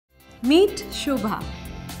Meet Shobha.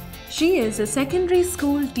 She is a secondary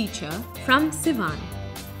school teacher from Siwan.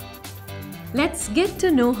 Let's get to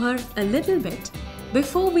know her a little bit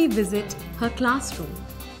before we visit her classroom.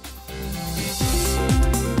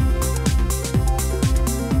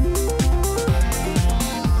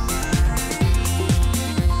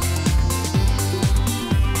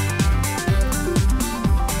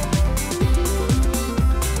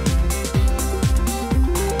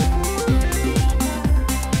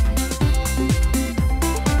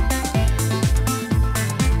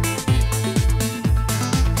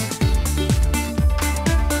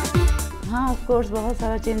 Of course बहुत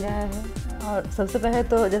सारा change आया है और सबसे पहले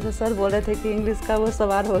तो जैसे सर बोल रहे थे कि इंग्लिश का वो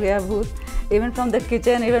सवार हो गया भूत even from the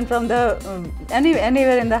kitchen even from the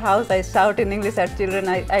anywhere in the house I shout in English at children.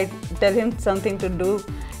 I tell him something to do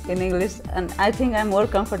in English and I think I'm more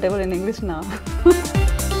comfortable in English now.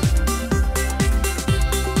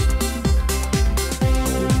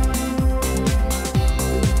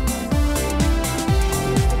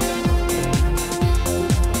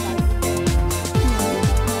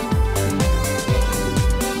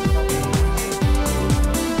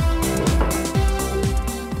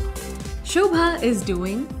 Shobha is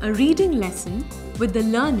doing a reading lesson with the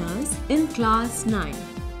learners in class 9.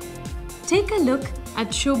 Take a look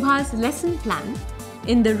at Shobha's lesson plan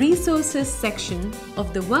in the resources section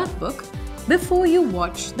of the workbook before you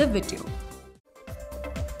watch the video.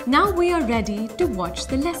 Now we are ready to watch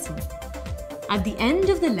the lesson. At the end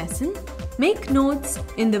of the lesson, make notes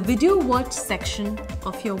in the video watch section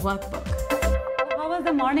of your workbook. How was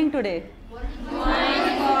the morning today?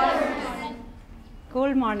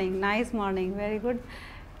 Cold morning, nice morning, very good.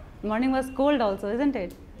 Morning was cold also, isn't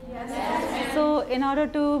it? Yes. So in order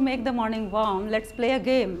to make the morning warm, let's play a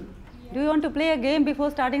game. Do you want to play a game before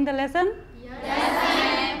starting the lesson?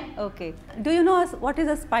 Yes. Okay. Do you know what is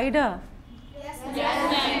a spider? Yes.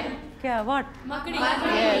 Yeah, what? Makdi.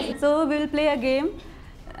 Yes. So we'll play a game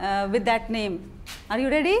with that name. Are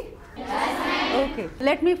you ready? Yes. Okay.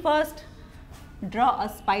 Let me first draw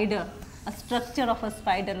a spider, a structure of a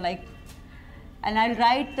spider like. And I'll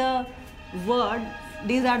write the word,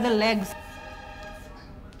 these are the legs,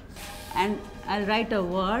 and I'll write a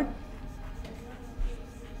word.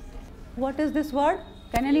 What is this word?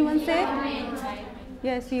 Can anyone say?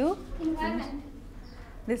 Yes, you? Environment.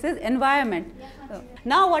 This is environment. Yes.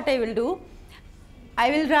 Now what I will do, I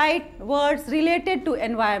will write words related to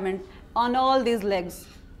environment on all these legs.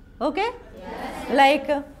 Okay? Yes.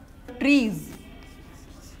 Like trees.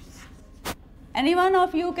 Any one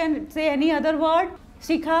of you can say any other word?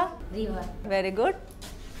 Shikha? River. Very good.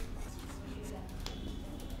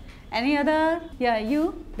 Any other? Yeah,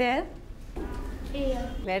 you there? Air.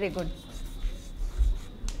 Very good.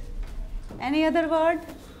 Any other word?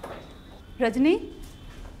 Rajni?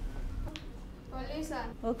 Pollution.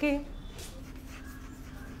 Okay.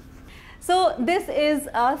 So this is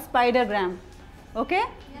a spidergram. Okay?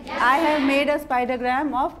 Yes. I have made a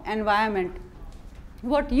spidergram of environment.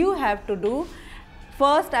 What you have to do,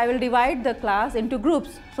 first I will divide the class into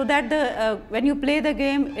groups so that when you play the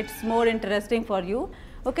game it's more interesting for you.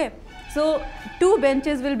 Okay, so 2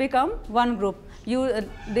 benches will become one group.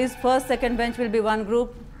 This first, second bench will be one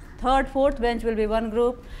group, third, fourth bench will be one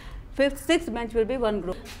group, fifth, sixth bench will be one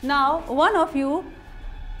group. Now one of you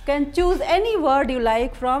can choose any word you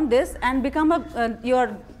like from this and become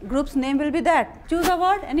your group's name will be that. Choose a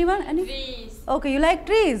word. Anyone? Any? Trees. Okay, you like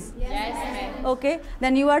trees? Yes, ma'am. Okay,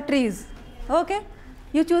 then you are trees. Okay,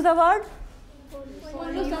 you choose a word.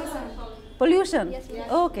 Pollution. Pollution. Yes,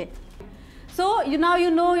 yes. Okay. So now you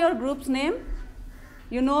know your group's name.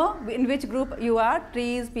 You know in which group you are.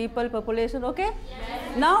 Trees, people, population. Okay.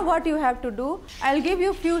 Yes. Now what you have to do? I'll give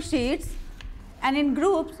you few sheets. And in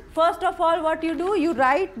groups, first of all, what you do, you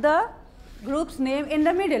write the group's name in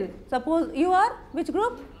the middle. Suppose you are which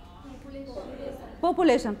group?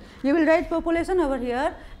 Population. You will write population over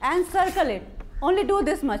here and circle it. Only do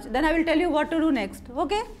this much. Then I will tell you what to do next.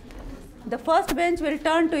 Okay? The first bench will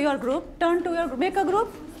turn to your group. Make a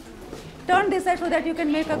group. Turn this side so that you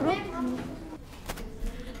can make a group.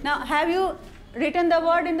 Now, have you written the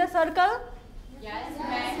word in the circle? Yes,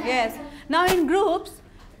 ma'am. Yes. Now in groups,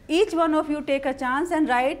 each one of you take a chance and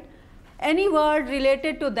write any word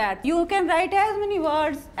related to that. You can write as many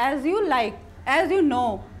words as you like, as you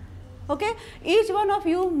know. Okay? Each one of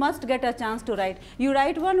you must get a chance to write. You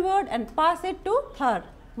write one word and pass it to her.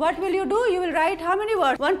 What will you do? You will write how many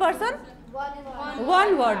words? One person?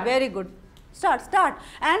 One word. Very good. Start.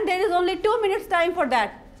 And there is only 2 minutes time for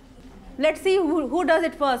that. Let's see who does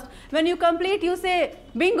it first. When you complete, you say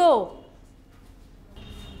bingo.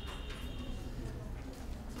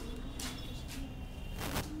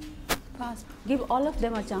 Fast. Give all of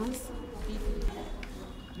them a chance.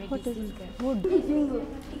 What is wood?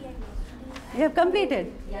 You have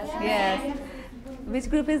completed? Yes. Which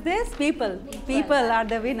group is this? People. People are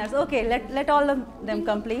the winners. Okay, let all of them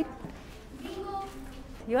complete.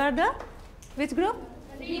 You are the which group?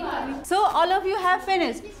 So all of you have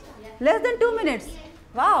finished. Less than 2 minutes.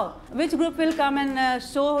 Wow. Which group will come and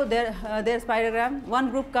show their spidergram?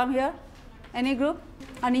 One group come here. Any group?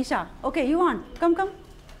 Anisha. Okay, you want? Come.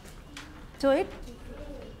 Show it.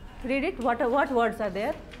 Read it. What words are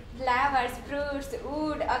there? Flowers, fruits,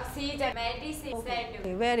 wood, oxygen, medicine,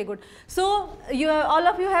 Okay, very good. So all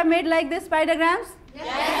of you have made like this spidergrams?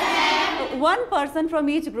 Yes. One person from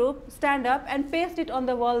each group stand up and paste it on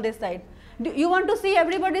the wall this side. You want to see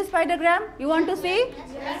everybody's spidergram? You want to see?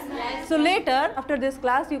 Yes. So later, after this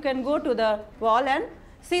class, you can go to the wall and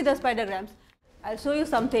see the spidergrams. I'll show you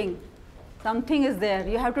something. Something is there.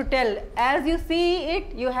 You have to tell. As you see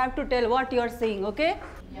it, you have to tell what you are seeing. Okay?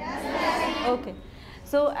 Yes. Okay.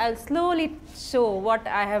 So I'll slowly show what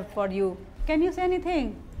I have for you. Can you say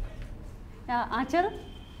anything? Achal?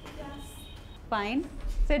 Yes. Fine.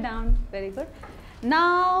 Sit down. Very good.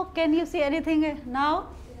 Now, can you see anything now?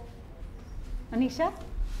 Anisha?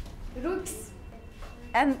 roots,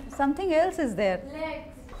 And something else is there. legs,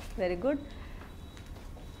 Very good.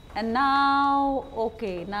 And now,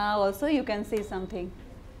 okay, now also you can see something.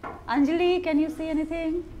 Anjali, can you see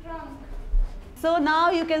anything? trunk, So now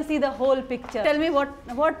you can see the whole picture. Tell me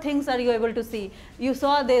what things are you able to see? You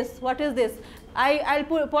saw this. What is this? I'll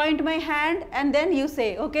point my hand and then you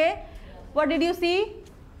say, okay? What did you see?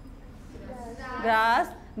 Grass.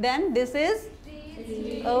 Then this is?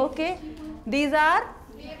 Okay. These are?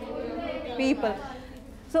 People.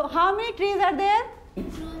 So how many trees are there?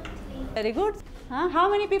 Very good. How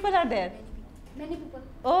many people are there? many people,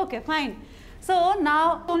 Okay, fine. So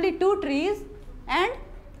now only 2 trees and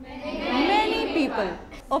many people.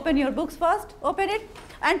 Open your books first. Open it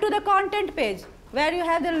and to the content page where you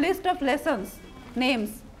have the list of lessons,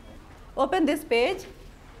 names. Open this page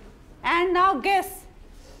and now guess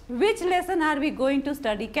which lesson are we going to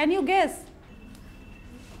study. Can you guess?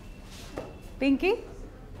 Pinky?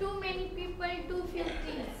 too many people, too few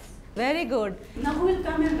trees. Very good. Now who will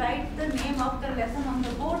come and write the name of the lesson on the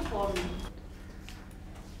board for me?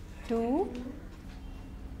 2.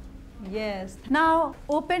 Yes. Now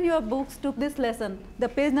open your books to this lesson. The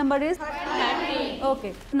page number is 30.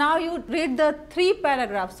 Okay. Now you read the 3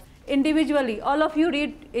 paragraphs individually. All of you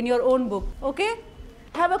read in your own book. Okay?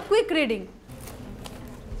 Have a quick reading.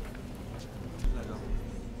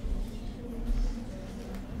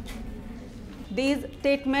 These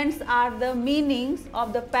statements are the meanings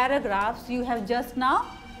of the paragraphs you have just now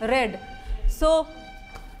read. So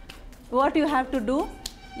what you have to do,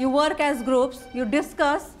 you work as groups, you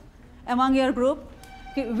discuss among your group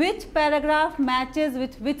which paragraph matches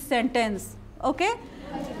with which sentence. Okay?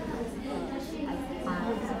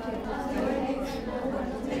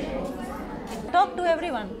 Talk to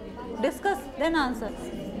everyone, discuss, then answer.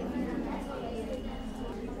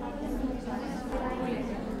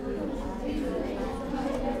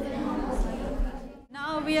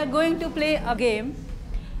 Now we are going to play a game.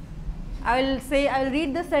 I will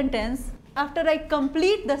read the sentence. After I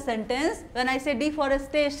complete the sentence, when I say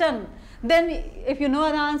deforestation, then if you know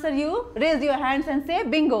the answer, you raise your hands and say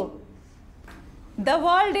bingo. The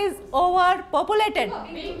world is overpopulated.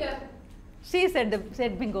 Bingo. She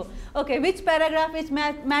said bingo. Okay, which paragraph which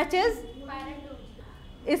matches?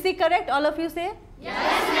 Is he correct? All of you say? Yes,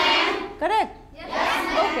 ma'am. Correct?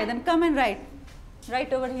 Yes, Okay, then come and write.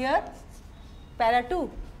 Write over here. Para 2.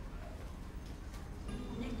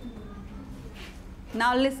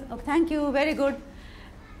 Now listen. Oh, thank you. Very good.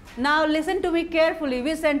 Now listen to me carefully.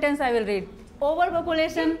 Which sentence I will read?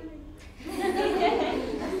 Overpopulation.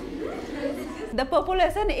 The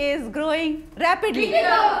population is growing rapidly.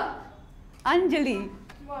 Bingo. Anjali.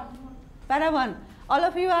 Para 1. All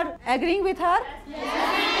of you are agreeing with her?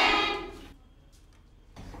 Yes,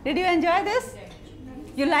 Did you enjoy this?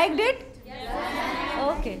 You liked it?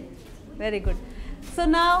 yes, Okay. Very good. So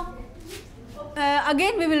now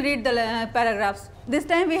again we will read the paragraphs. This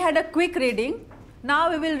time we had a quick reading.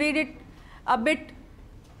 Now we will read it a bit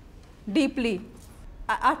deeply.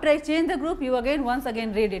 After I change the group, you once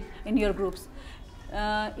again read it in your groups.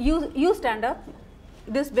 You stand up.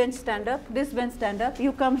 This bench stand up. This bench stand up.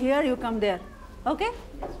 You come here. You come there. Okay?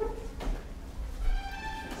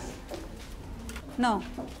 Now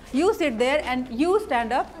you sit there and you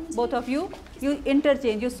stand up. Both of you. You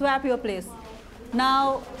interchange. You swap your place.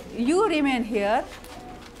 Now you remain here.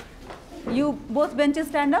 You both benches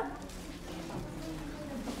stand up.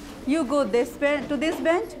 You go to this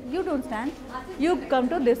bench. You don't stand. You come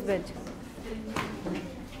to this bench.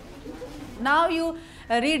 Now you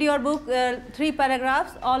read your book, 3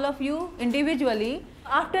 paragraphs, all of you individually.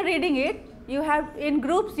 After reading it, you have in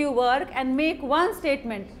groups you work and make one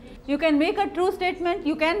statement. You can make a true statement,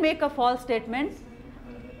 you can make a false statement.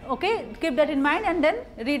 Okay, keep that in mind and then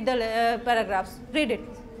read the paragraphs. Read it.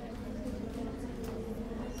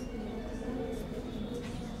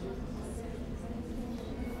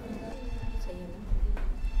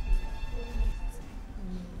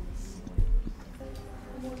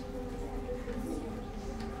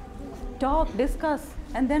 Talk, discuss,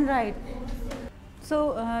 and then write.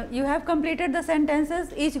 So you have completed the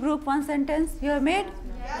sentences, each group one sentence you have made?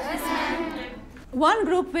 Yes, ma'am. One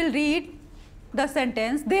group will read the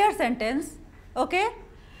sentence, their sentence, okay?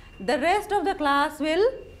 The rest of the class will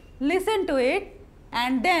listen to it,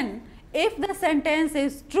 and then if the sentence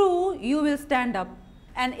is true, you will stand up,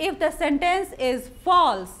 and if the sentence is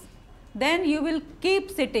false, then you will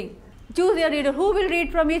keep sitting. Choose your reader. Who will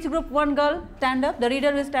read from each group? One girl, stand up. The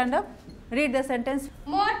reader will stand up. Read the sentence.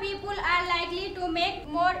 More people are likely to make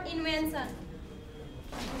more invention.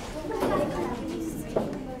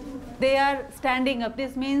 They are standing up.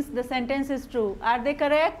 This means the sentence is true. Are they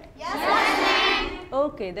correct? Yes, ma'am.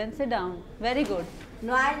 Okay, then sit down. Very good.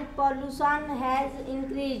 Noise pollution has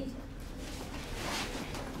increased.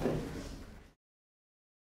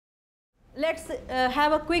 Let's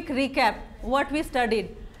have a quick recap what we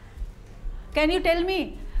studied. Can you tell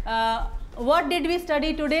me what did we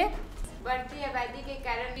study today? बढ़ती आबादी के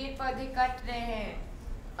कारण पेड़ पौधे cut रहे हैं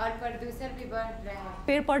और प्रदूषण भी बढ़ रहा है.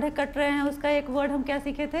 पेड़ पौधे कट रहे हैं, उसका एक वर्ड हम क्या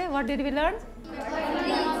सीखे थे? What did we learn?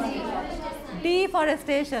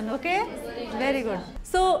 Deforestation. Okay, very good.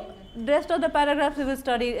 So rest of the paragraphs we will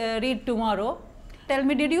study read tomorrow. Tell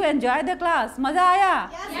me, did you enjoy the class? मजा आया?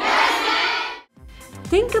 Yes.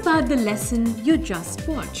 Think about the lesson you just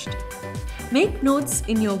watched. Make notes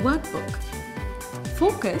in your workbook.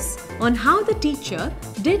 Focus on how the teacher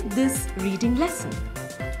did this reading lesson.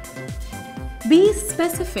 Be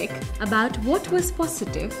specific about what was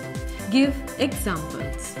positive. Give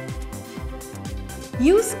examples.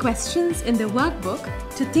 Use questions in the workbook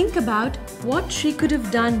to think about what she could have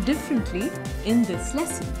done differently in this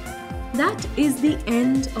lesson. That is the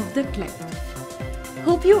end of the clip.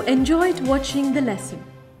 Hope you enjoyed watching the lesson.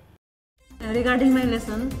 Regarding my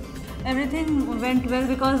lesson, everything went well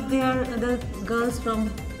because they are the girls from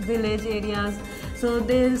village areas, so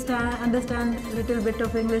they understand a little bit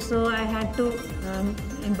of English, so I had to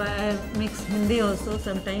mix Hindi also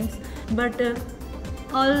sometimes, but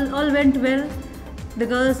all went well. The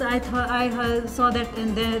girls, I saw that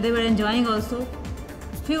and they were enjoying also.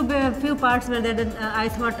 Few parts were that I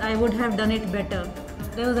thought I would have done it better.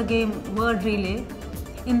 There was a game, word relay.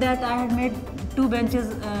 In that I had made 2 benches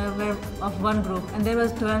were of one group, and there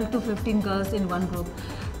was 12 to 15 girls in one group.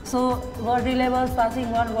 So word relay was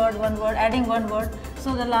passing one word, adding one word.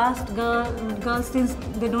 So the last girls, since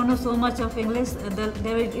they don't know so much of English,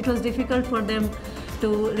 it was difficult for them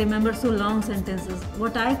to remember so long sentences.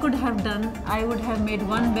 What I could have done, I would have made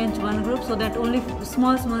one bench, one group, so that only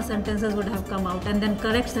small sentences would have come out, and then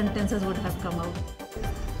correct sentences would have come out.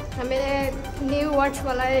 हमें new words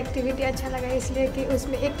वाला activity अच्छा लगा, इसलिए कि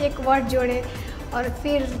उसमें एक word जोड़े और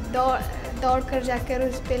फिर दौड़ कर जाकर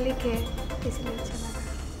उस पर लिखे, इसलिए अच्छा लगा.